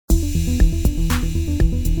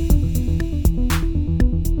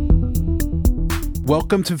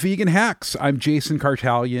Welcome to Vegan Hacks. I'm Jason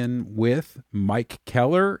Kartalian with Mike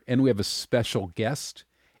Keller, and we have a special guest,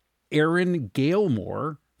 Aaron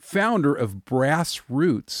Gailmor, founder of Brass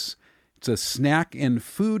Roots. It's a snack and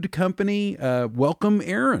food company. Welcome,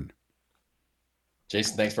 Aaron.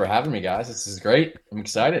 Jason, thanks for having me, guys. This is great. I'm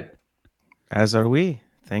excited. As are we.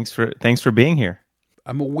 Thanks for being here.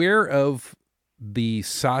 I'm aware of the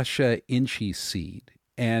Sacha Inchi seed,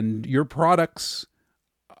 and your products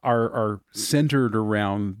are centered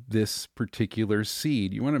around this particular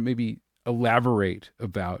seed. You want to maybe elaborate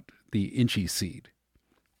about the Inchi seed?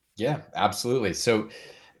 Yeah, absolutely. So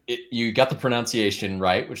you got the pronunciation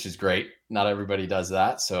right, which is great. Not everybody does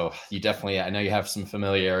that. So you definitely, I know you have some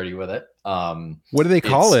familiarity with it. What do they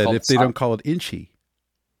call it if they don't call it Inchi?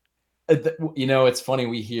 You know, it's funny.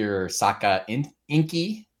 We hear Sacha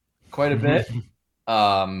Inchi quite a bit.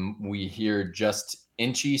 We hear just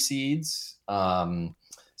Inchi seeds.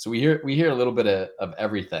 So we hear a little bit of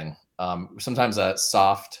everything. Sometimes a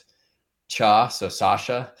soft cha, so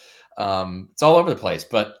Sacha. It's all over the place,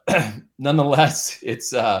 but nonetheless,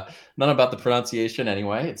 it's none about the pronunciation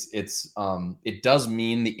anyway. It does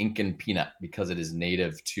mean the Incan peanut because it is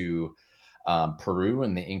native to Peru,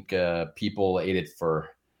 and the Inca people ate it for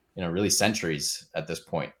really centuries at this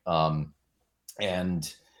point.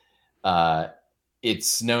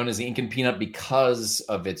 It's known as the Incan peanut because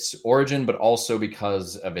of its origin, but also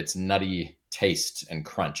because of its nutty taste and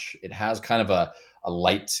crunch. It has kind of a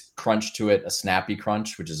light crunch to it, a snappy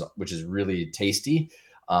crunch, which is really tasty.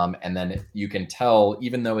 And then you can tell,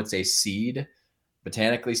 even though it's a seed,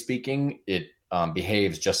 botanically speaking, it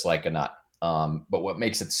behaves just like a nut. But what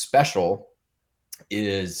makes it special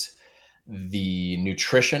is the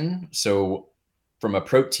nutrition. So from a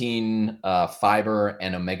protein, fiber,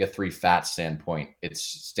 and omega-3 fat standpoint, it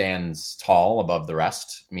stands tall above the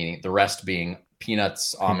rest, meaning the rest being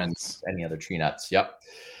peanuts, almonds, any other tree nuts. Yep.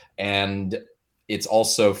 And it's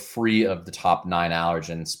also free of the top 9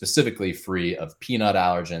 allergens, specifically free of peanut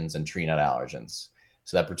allergens and tree nut allergens.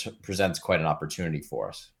 So that presents quite an opportunity for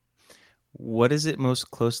us. What does it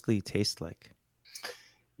most closely taste like?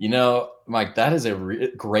 Mike, that is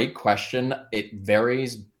a great question. It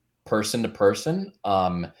varies person to person.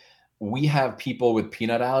 We have people with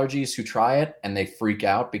peanut allergies who try it and they freak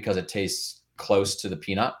out because it tastes close to the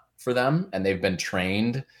peanut for them, and they've been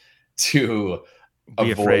trained to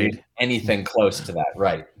Be avoid afraid. anything close to that,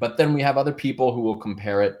 right? But then we have other people who will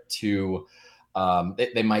compare it to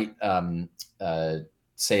they might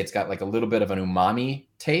say it's got like a little bit of an umami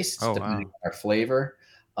taste, depending on our flavor.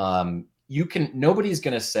 Nobody's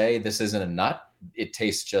going to say this isn't a nut. It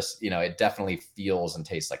tastes just, it definitely feels and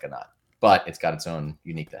tastes like a nut, but it's got its own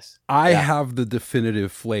uniqueness. I have the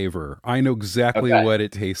definitive flavor. I know exactly what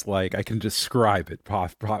it tastes like. I can describe it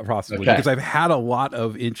possibly because I've had a lot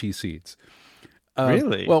of Inchi seeds.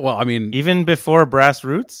 Really? Well, I mean, even before Brass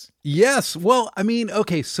Roots? Yes. Well, I mean,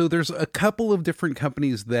 okay, so there's a couple of different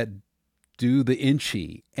companies that do the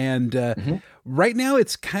Inchi, and right now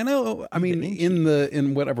it's kind of, I mean,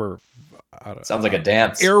 in whatever. Sounds like a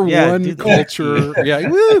dance. Air One culture. Yeah.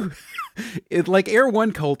 Woo! It like Air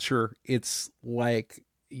One culture. It's like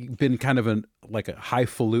been kind of a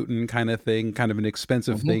highfalutin kind of thing, kind of an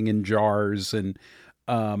expensive thing in jars. And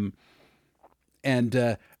I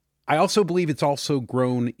also believe it's also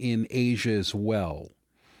grown in Asia as well.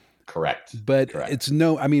 Correct. But it's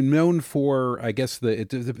known for, I guess,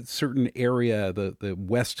 it's a certain area, the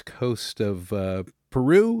west coast of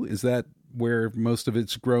Peru. Is that where most of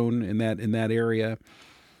it's grown, in that area?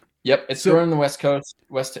 Yep, it's grown in the west coast,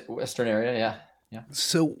 western area. Yeah.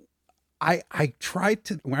 So I tried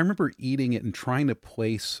to. I remember eating it and trying to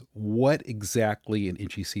place what exactly an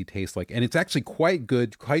Inchi seed tastes like, and it's actually quite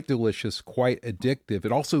good, quite delicious, quite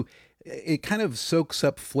addictive. It kind of soaks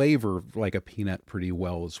up flavor like a peanut pretty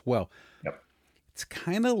well as well. Yep. It's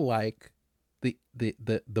kind of like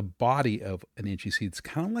the body of an Inchi seed. It's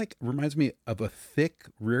kind of like, reminds me of a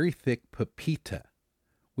very thick pepita,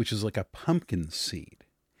 which is like a pumpkin seed.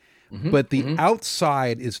 But the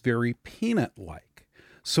outside is very peanut-like.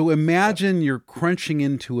 So imagine you're crunching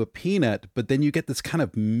into a peanut, but then you get this kind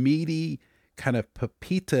of meaty, kind of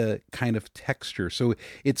pepita kind of texture. So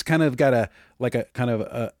it's kind of got but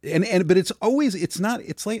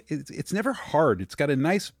it's never hard. It's got a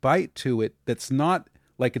nice bite to it that's not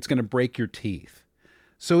like it's going to break your teeth.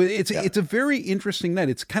 So it's a very interesting nut.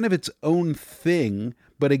 It's kind of its own thing,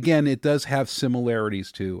 but again, it does have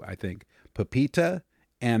similarities to, I think, pepita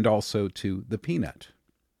and also to the peanut.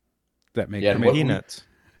 That makes peanuts.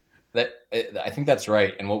 I think that's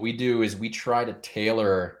right. And what we do is we try to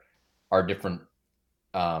tailor our different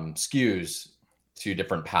SKUs to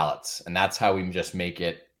different palates, and that's how we just make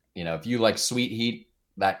it If you like sweet heat,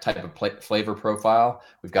 that type of flavor profile,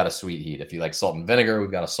 we've got a sweet heat. If you like salt and vinegar,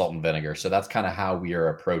 we've got a salt and vinegar. So that's kind of how we are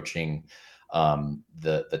approaching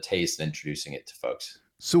the taste and introducing it to folks.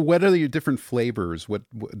 So what are your different flavors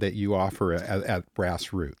that you offer at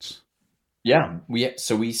Brass Roots? Yeah, we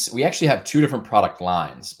actually have two different product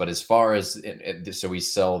lines, but as far as so we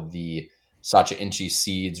sell the Sacha Inchi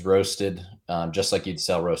seeds roasted, just like you'd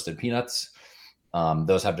sell roasted peanuts.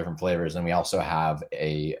 Those have different flavors, and we also have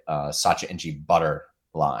a Sacha Inchi butter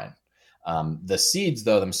line. The seeds,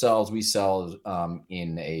 though, themselves, we sell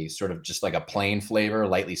in a sort of just like a plain flavor,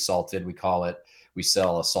 lightly salted, we call it. We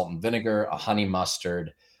sell a salt and vinegar, a honey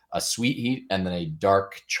mustard, a sweet heat, and then a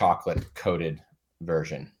dark chocolate coated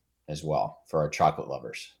version as well for our chocolate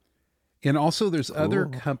lovers. And also there's other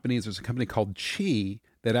companies. There's a company called Chi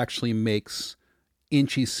that actually makes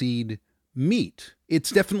Inchi seed meat. It's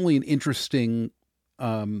definitely an interesting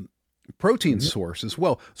protein source as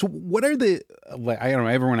well. So what are I don't know,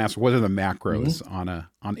 everyone asks, what are the macros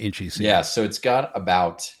on Inchi seed? Yeah, so it's got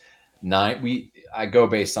about I go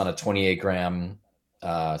based on a 28 gram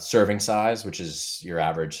serving size, which is your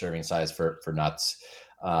average serving size for nuts.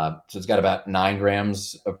 So it's got about 9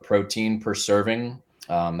 grams of protein per serving.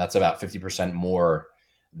 That's about 50% more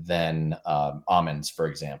than almonds, for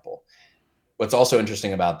example. What's also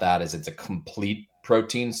interesting about that is it's a complete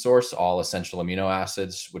protein source, all essential amino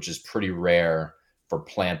acids, which is pretty rare for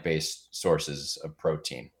plant-based sources of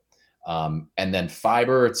protein. And then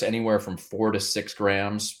fiber, it's anywhere from 4 to 6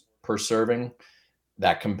 grams per serving.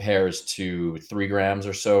 That compares to 3 grams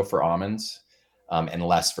or so for almonds, and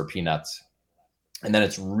less for peanuts. And then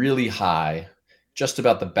it's really high, just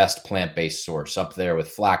about the best plant-based source, up there with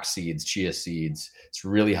flax seeds, chia seeds. It's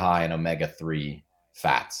really high in omega-3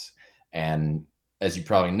 fats. And as you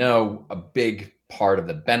probably know, a big part of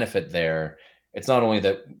the benefit there, it's not only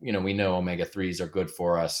that, we know omega-3s are good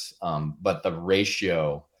for us, but the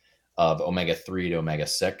ratio of omega-3 to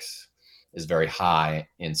omega-6 is very high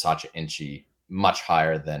in Sacha Inchi, much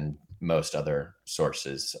higher than most other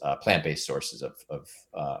sources, plant-based sources of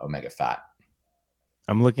omega fat.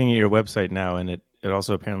 I'm looking at your website now, and it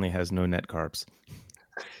also apparently has no net carbs.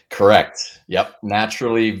 Correct. Yep.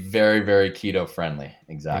 Naturally, very, very keto friendly.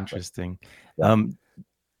 Exactly. Interesting. Yep.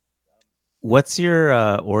 What's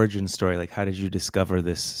your origin story? Like, how did you discover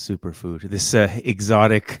this superfood, this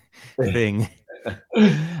exotic thing?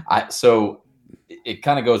 So it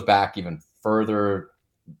kind of goes back even further.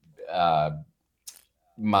 About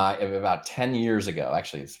 10 years ago,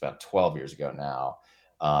 actually, it's about 12 years ago now.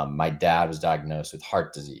 My dad was diagnosed with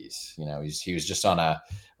heart disease. He was just on a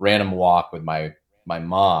random walk with my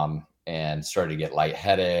mom and started to get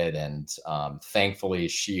lightheaded. And thankfully,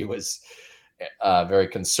 she was very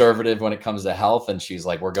conservative when it comes to health. And she's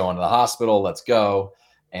like, "We're going to the hospital. Let's go."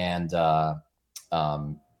 And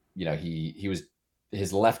he was,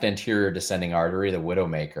 his left anterior descending artery, the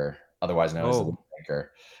widowmaker, otherwise known as the widowmaker,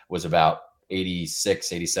 was about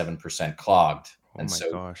 86-87% clogged.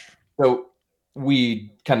 So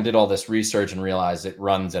we kind of did all this research and realized it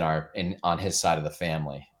runs on his side of the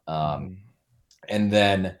family. And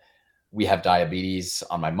then we have diabetes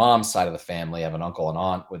on my mom's side of the family. I have an uncle and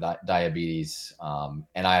aunt with diabetes,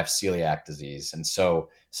 and I have celiac disease. And so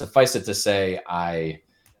suffice it to say, I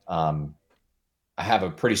have a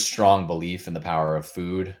pretty strong belief in the power of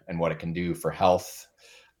food and what it can do for health.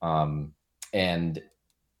 And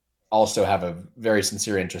also have a very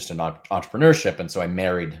sincere interest in entrepreneurship. And so I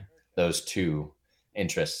married those two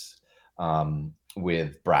interests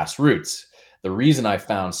with Brass Roots. The reason I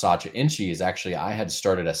found Sacha Inchi is actually I had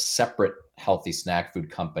started a separate healthy snack food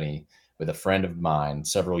company with a friend of mine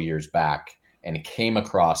several years back, and came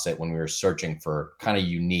across it when we were searching for kind of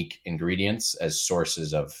unique ingredients as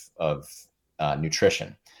sources of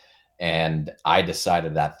nutrition. And I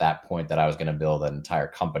decided at that point that I was going to build an entire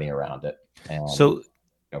company around it. And so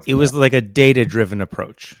it was like a data-driven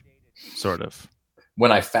approach, sort of.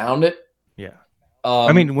 When I found it, yeah.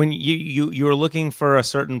 I mean, when you were looking for a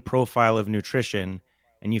certain profile of nutrition,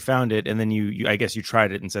 and you found it, and then you I guess you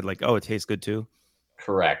tried it and said like, "Oh, it tastes good too."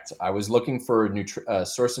 Correct. I was looking for a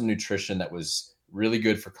source of nutrition that was really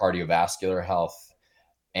good for cardiovascular health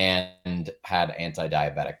and had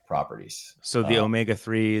anti-diabetic properties. So the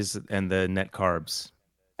omega-3s and the net carbs.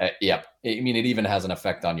 Yeah. I mean, it even has an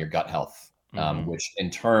effect on your gut health. Which in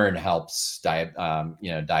turn helps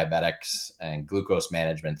diabetics and glucose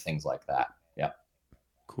management, things like that. Yeah.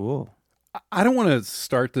 Cool. I don't want to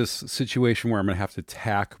start this situation where I'm going to have to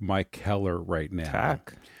tack Mike Keller right now.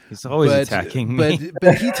 He's always attacking me.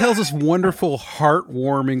 But he tells this wonderful,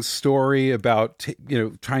 heartwarming story about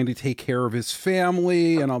trying to take care of his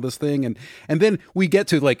family and all this thing, and then we get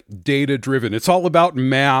to like data driven. It's all about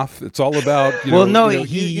math. It's all about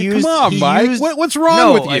he used. Come on, Mike. What's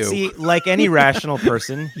wrong with you? See, like any rational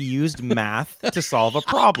person, he used math to solve a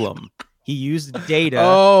problem. He used data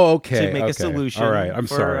to make a solution. All right, I'm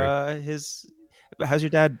sorry. How's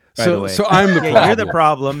your dad, by the way? So I'm the problem. You're the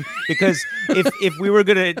problem, because if we were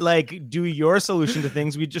gonna like do your solution to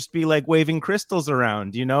things, we'd just be like waving crystals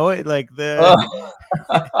around, like the.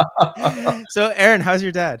 So, Aaron, how's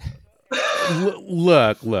your dad?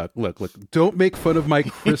 Look! Don't make fun of my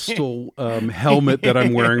crystal helmet that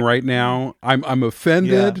I'm wearing right now. I'm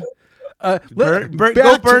offended. Yeah.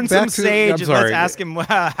 Go burn some sage and let's ask him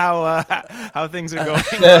how things are going.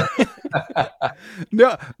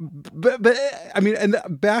 No, but I mean, and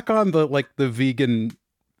back on the vegan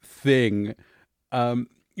thing,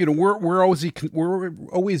 we're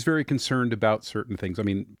always very concerned about certain things. I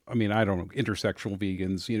mean, I don't know, intersexual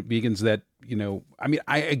vegans, vegans that,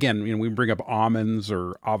 we bring up almonds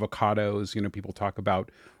or avocados, people talk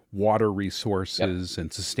about water resources and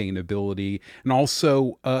sustainability, and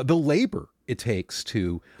also the labor it takes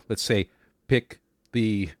to, let's say, pick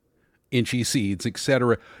the Inchi seeds,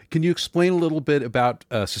 etc. Can you explain a little bit about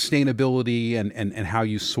sustainability and how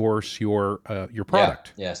you source your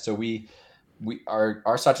product? Yeah. So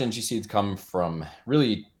our Sacha Inchi seeds come from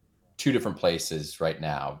really two different places right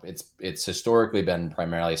now. It's historically been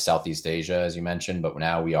primarily Southeast Asia, as you mentioned, but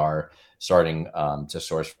now we are starting to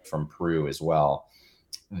source from Peru as well.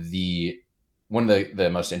 One of the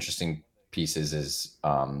most interesting pieces is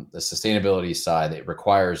the sustainability side. It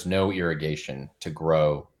requires no irrigation to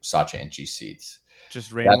grow Sacha Inchi seeds.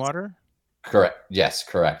 Just rainwater? Correct. Yes,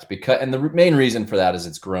 correct. And the main reason for that is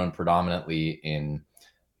it's grown predominantly in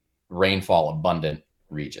rainfall abundant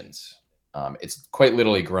regions. It's quite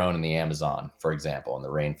literally grown in the Amazon, for example, in the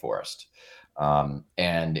rainforest.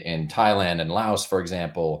 And in Thailand and Laos, for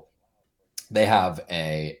example, they have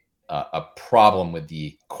a problem with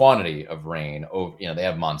the quantity of rain. They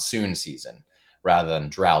have monsoon season rather than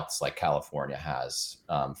droughts like California has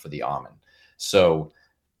for the almond. So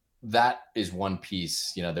that is one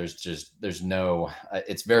piece. There's no.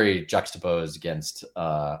 It's very juxtaposed against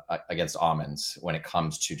almonds when it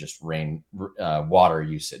comes to just rain water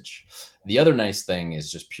usage. The other nice thing is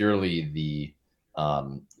just purely the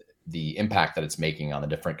impact that it's making on the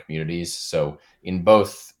different communities. So in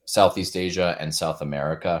both Southeast Asia and South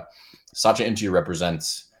America, Sacha Inchi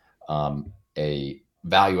represents a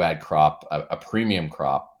value-add crop, a premium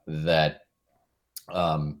crop that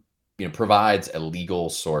provides a legal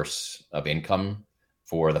source of income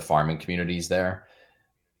for the farming communities there.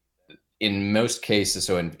 In most cases,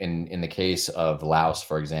 so in the case of Laos,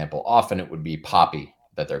 for example, often it would be poppy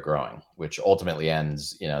that they're growing, which ultimately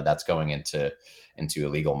ends, that's going into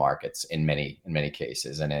illegal markets in many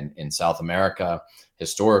cases. And in South America,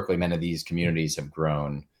 historically, many of these communities have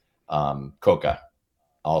grown coca,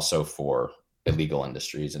 also for illegal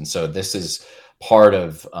industries. And so this is part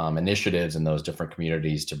of initiatives in those different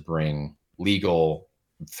communities to bring legal,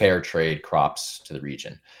 fair trade crops to the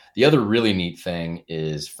region. The other really neat thing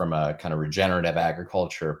is from a kind of regenerative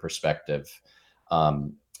agriculture perspective,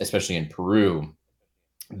 especially in Peru,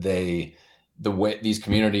 the way these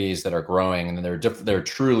communities that are growing, and they're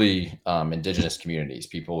truly indigenous communities,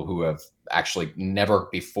 people who have actually never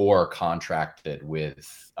before contracted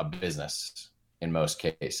with a business in most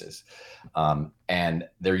cases, and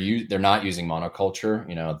they're not using monoculture.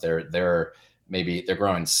 They're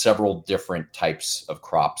growing several different types of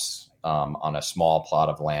crops on a small plot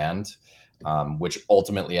of land, which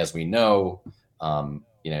ultimately, as we know,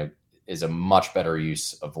 is a much better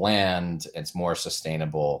use of land. It's more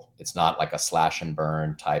sustainable. It's not like a slash and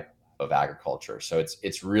burn type of agriculture. So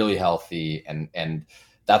it's really healthy. And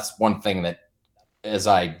that's one thing that, as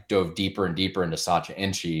I dove deeper and deeper into Sacha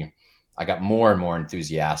Inchi, I got more and more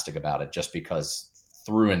enthusiastic about it, just because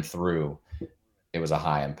through and through, it was a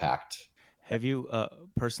high impact. Have you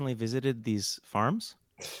personally visited these farms?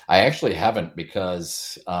 I actually haven't,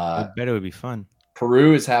 because I bet it would be fun.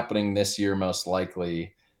 Peru is happening this year, most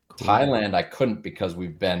likely. Cool. Thailand, I couldn't, because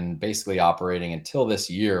we've been basically operating until this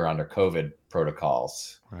year under COVID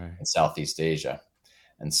protocols in Southeast Asia.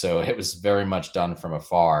 And so it was very much done from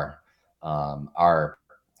afar. Our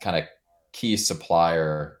kind of key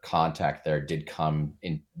supplier contact there did come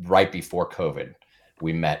in right before COVID.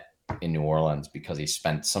 We met in New Orleans because he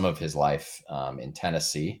spent some of his life in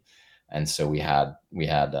Tennessee. And so we had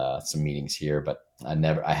some meetings here, but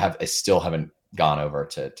I still haven't gone over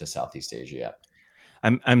to Southeast Asia yet.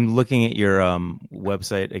 I'm looking at your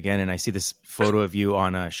website again, and I see this photo of you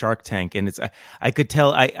on a Shark Tank, and I could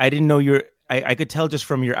tell I didn't know I could tell just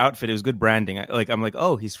from your outfit it was good branding. I'm like,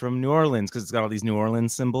 oh, he's from New Orleans because it's got all these New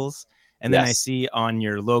Orleans symbols, and then I Yes. see on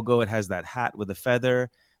your logo it has that hat with a feather.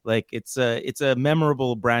 Like it's a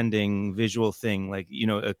memorable branding visual thing, like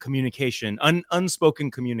a communication, unspoken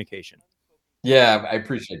communication. Yeah, I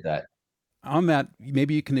appreciate that. On that,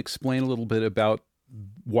 maybe you can explain a little bit about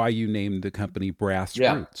why you named the company Brass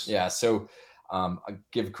Yeah, Roots. yeah. So I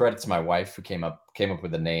give credit to my wife who came up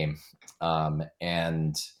with the name,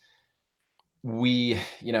 and we,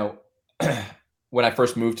 when I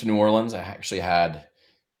first moved to New Orleans, I actually had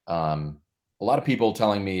a lot of people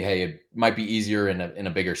telling me, "Hey, it might be easier in a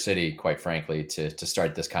bigger city, quite frankly, to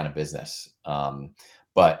start this kind of business."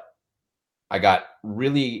 But I got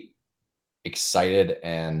really excited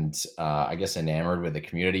and I guess enamored with the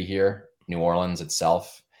community here, New Orleans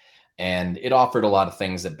itself, and it offered a lot of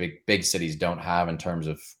things that big cities don't have in terms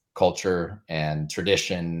of culture and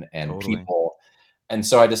tradition and Totally. people. And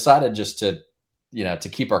so I decided just to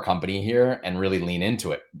keep our company here and really lean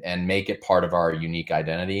into it and make it part of our unique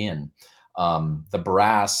identity. And the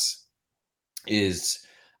brass is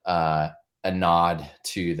a nod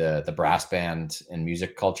to the brass band and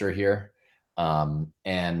music culture here,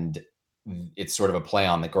 and it's sort of a play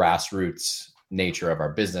on the grassroots nature of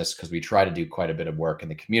our business because we try to do quite a bit of work in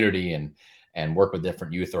the community and work with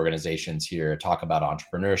different youth organizations here, talk about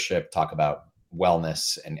entrepreneurship, talk about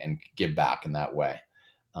wellness, and give back in that way.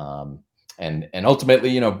 And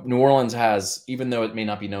ultimately, New Orleans has, even though it may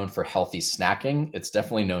not be known for healthy snacking, it's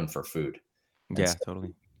definitely known for food. And Yeah, so,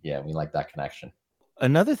 totally. yeah, we like that connection.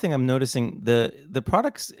 Another thing I'm noticing, the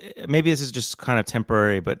products, maybe this is just kind of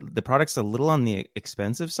temporary, but the product's a little on the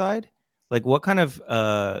expensive side. Like what kind of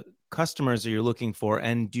customers are you looking for?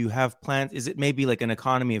 And do you have plans? Is it maybe like an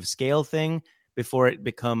economy of scale thing before it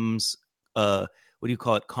becomes what do you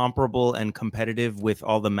call it, comparable and competitive with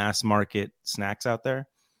all the mass market snacks out there?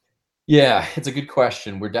 Yeah, it's a good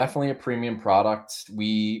question. We're definitely a premium product.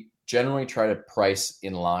 We generally try to price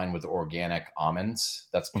in line with organic almonds.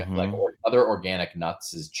 That's like Mm-hmm. other organic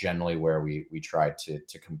nuts is generally where we try to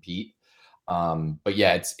compete. But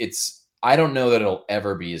yeah, it's I don't know that it'll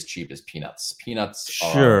ever be as cheap as peanuts. Peanuts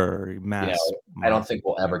are, Sure, mass I don't market. think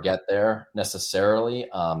we'll Yeah. ever get there necessarily.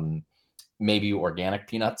 Maybe organic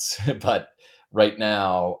peanuts, but right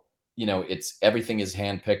now, it's everything is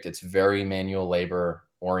handpicked. It's very manual labor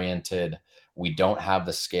oriented. We don't have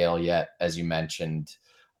the scale yet, as you mentioned.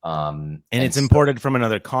 And And it's so imported from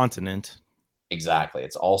another continent. exactly,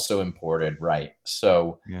 it's also imported, right?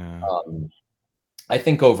 So Yeah, um, I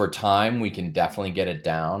think over time we can definitely get it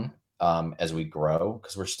down as we grow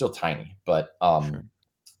because we're still tiny. sure.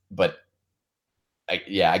 But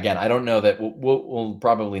yeah, again, I don't know that we'll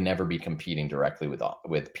probably never be competing directly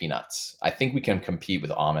with peanuts. I think we can compete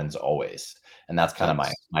with almonds always, and that's kind of my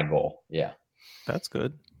That's my goal. Yeah, that's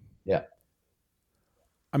good. yeah.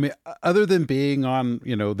 I mean, other than being on,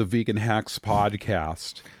 the Vegan Hacks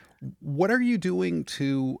podcast, what are you doing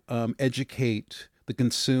to educate the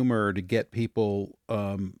consumer to get people,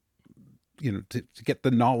 to get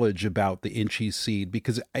the knowledge about the Inchi seed?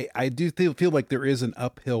 Because I do feel like there is an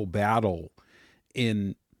uphill battle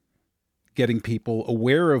in getting people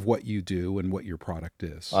aware of what you do and what your product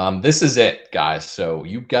is. This is it, guys. So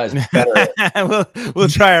you guys better we'll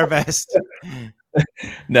try our best.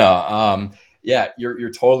 no. Yeah,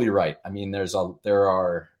 you're totally right. I mean,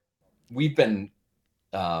 we've been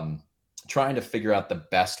um, trying to figure out the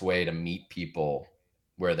best way to meet people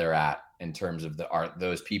where they're at in terms of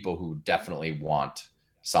those people who definitely want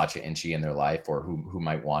Sacha Inchi in their life or who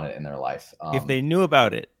might want it in their life. If they knew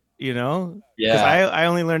about it, because Yeah, I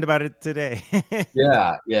only learned about it today.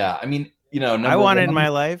 yeah. I mean, I number want it in one, my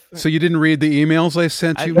life. So you didn't read the emails I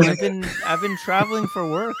sent you? I've been traveling for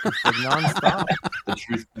work for nonstop. the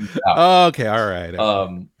truth comes out. Oh, okay, all right.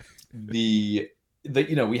 The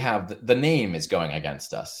we have the name is going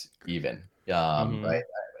against us even. Right.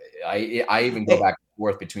 I even go Hey, back and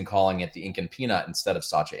forth between calling it the Incan peanut instead of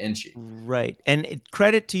Sacha Inchi. right. And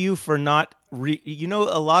credit to you for not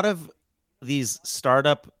a lot of these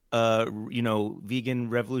startup vegan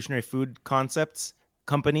revolutionary food concepts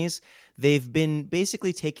companies, they've been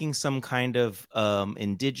basically taking some kind of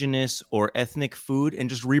indigenous or ethnic food and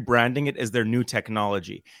just rebranding it as their new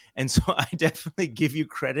technology. And so I definitely give you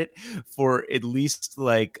credit for at least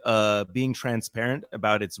like being transparent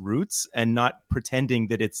about its roots and not pretending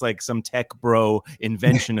that it's like some tech bro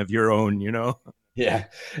invention of your own, Yeah,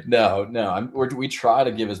 no. We try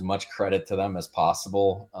to give as much credit to them as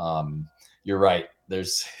possible. You're right.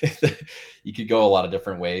 There's you could go a lot of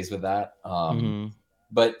different ways with that. Mm-hmm.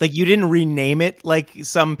 But like you didn't rename it like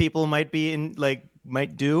some people might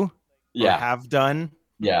do or have done.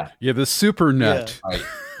 Yeah. Yeah, the super nut. Yeah.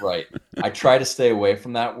 Right. I try to stay away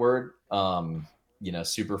from that word.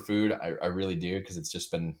 Superfood. I really do, because it's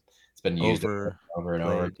been used over and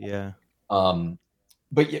over. Yeah.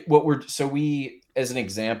 But we, as an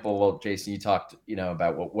example, well, Jason, you talked,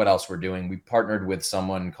 about what else we're doing. We partnered with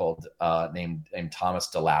someone called named Thomas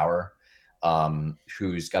DeLauer,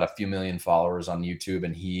 who's got a few million followers on YouTube,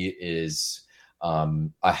 and he is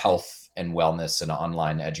a health and wellness and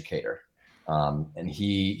online educator. And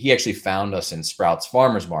he actually found us in Sprouts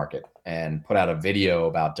Farmers Market and put out a video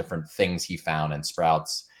about different things he found in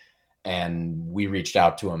Sprouts. And we reached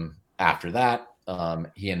out to him after that.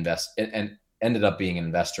 He ended up being an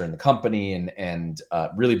investor in the company and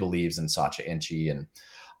really believes in Sacha Inchi. And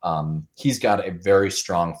he's got a very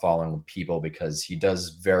strong following with people because he does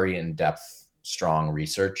very in-depth, strong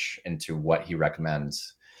research into what he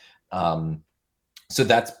recommends. So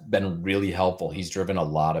that's been really helpful. He's driven a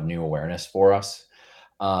lot of new awareness for us.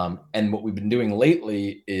 And what we've been doing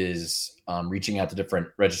lately is reaching out to different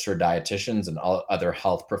registered dietitians and other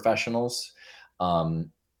health professionals, and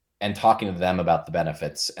talking to them about the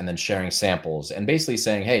benefits, and then sharing samples and basically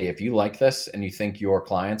saying, hey, if you like this and you think your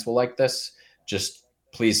clients will like this, just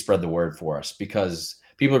please spread the word for us, because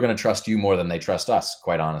people are going to trust you more than they trust us,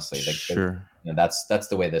 quite honnly. Sure. That's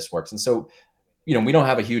the way this works. And so, we don't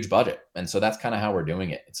have a huge budget. And so that's kind of how we're doing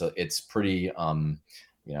it. It's pretty,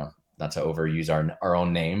 not to overuse our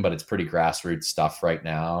own name, but it's pretty grassroots stuff right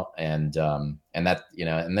now. And that,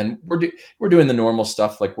 and then we're doing the normal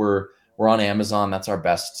stuff. Like we're on Amazon. That's our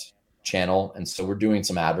best channel. And so we're doing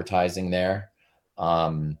some advertising there.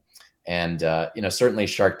 Certainly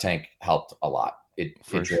Shark Tank helped a lot. It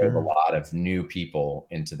drove a lot of new people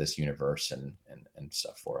into this universe and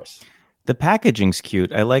stuff for us. The packaging's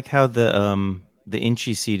cute. I like how the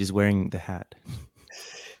Inchi seed is wearing the hat.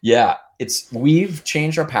 Yeah, we've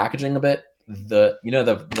changed our packaging a bit. The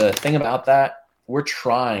thing about that, we're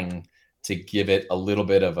trying to give it a little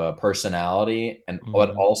bit of a personality, and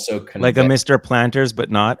but also like a Mr. Planters,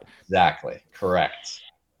 but not. Exactly, correct.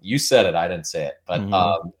 You said it, I didn't say it, but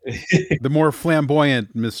the more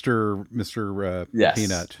flamboyant Mr. Yes,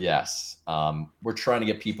 Peanut. Yes, we're trying to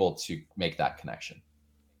get people to make that connection.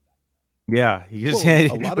 Yeah, you just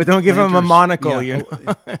but don't give him a monocle,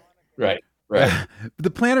 Right. The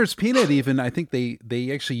Planters peanut, even I think they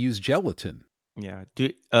actually use gelatin. Yeah.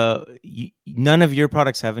 None of your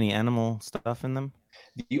products have any animal stuff in them?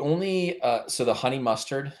 The only the honey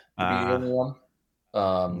mustard would be the only one.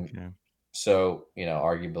 Okay. So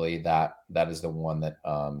arguably that is the one that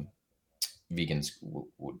vegans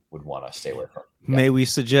would want to stay away from. Yeah. May we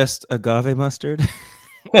suggest agave mustard?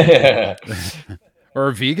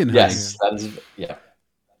 Or vegan honey. Yes, that is, yeah.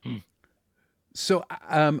 So,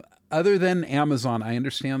 other than Amazon, I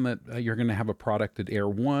understand that you're going to have a product at Air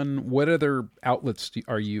One. What other outlets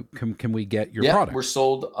can we get your product? We're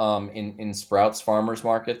sold in Sprouts Farmers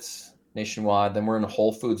Markets nationwide. Then we're in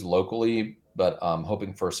Whole Foods locally, but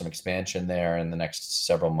hoping for some expansion there in the next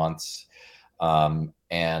several months. And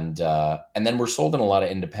then we're sold in a lot of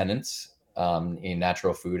independents, in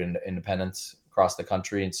natural food independents across the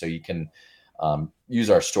country, and so you can use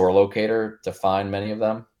our store locator to find many of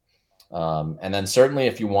them. And then certainly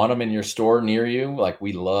if you want them in your store near you, like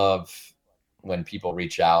we love when people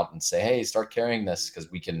reach out and say, hey, start carrying this,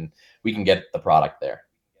 because we can get the product there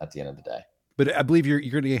at the end of the day. But I believe you're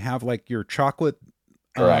going to have like your chocolate.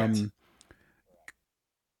 Correct.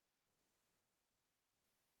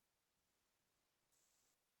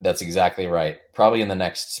 That's exactly right. Probably in the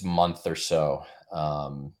next month or so.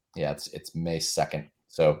 It's May 2nd.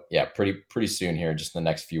 So yeah, pretty soon here, just in the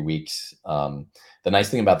next few weeks. The nice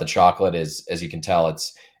thing about the chocolate is, as you can tell,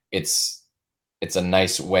 it's a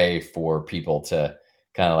nice way for people to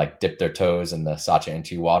kind of like dip their toes in the Sacha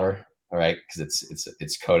Inchi water, all right? Because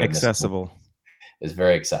it's coated. Accessible. It's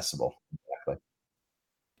very accessible. Exactly.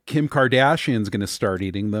 Kim Kardashian's going to start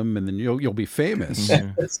eating them, and then you'll be famous.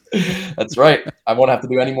 That's right. I won't have to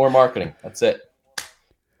do any more marketing. That's it.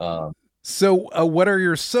 So what are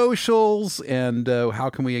your socials, and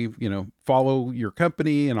how can we, follow your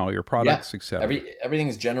company and all your products, etc.? Everything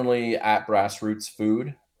is generally at Grassroots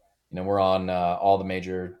Food. We're on all the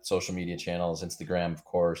major social media channels, Instagram, of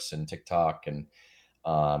course, and TikTok, and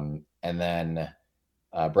then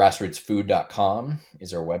grassrootsfood.com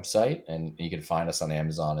is our website, and you can find us on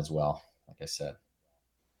Amazon as well, like I said.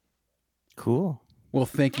 Cool. Well,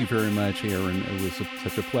 thank you very much, Aaron. It was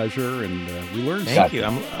such a pleasure, and we learned. Thank you.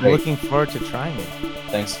 I'm looking forward to trying it.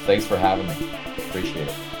 Thanks for having me. Appreciate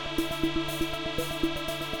it.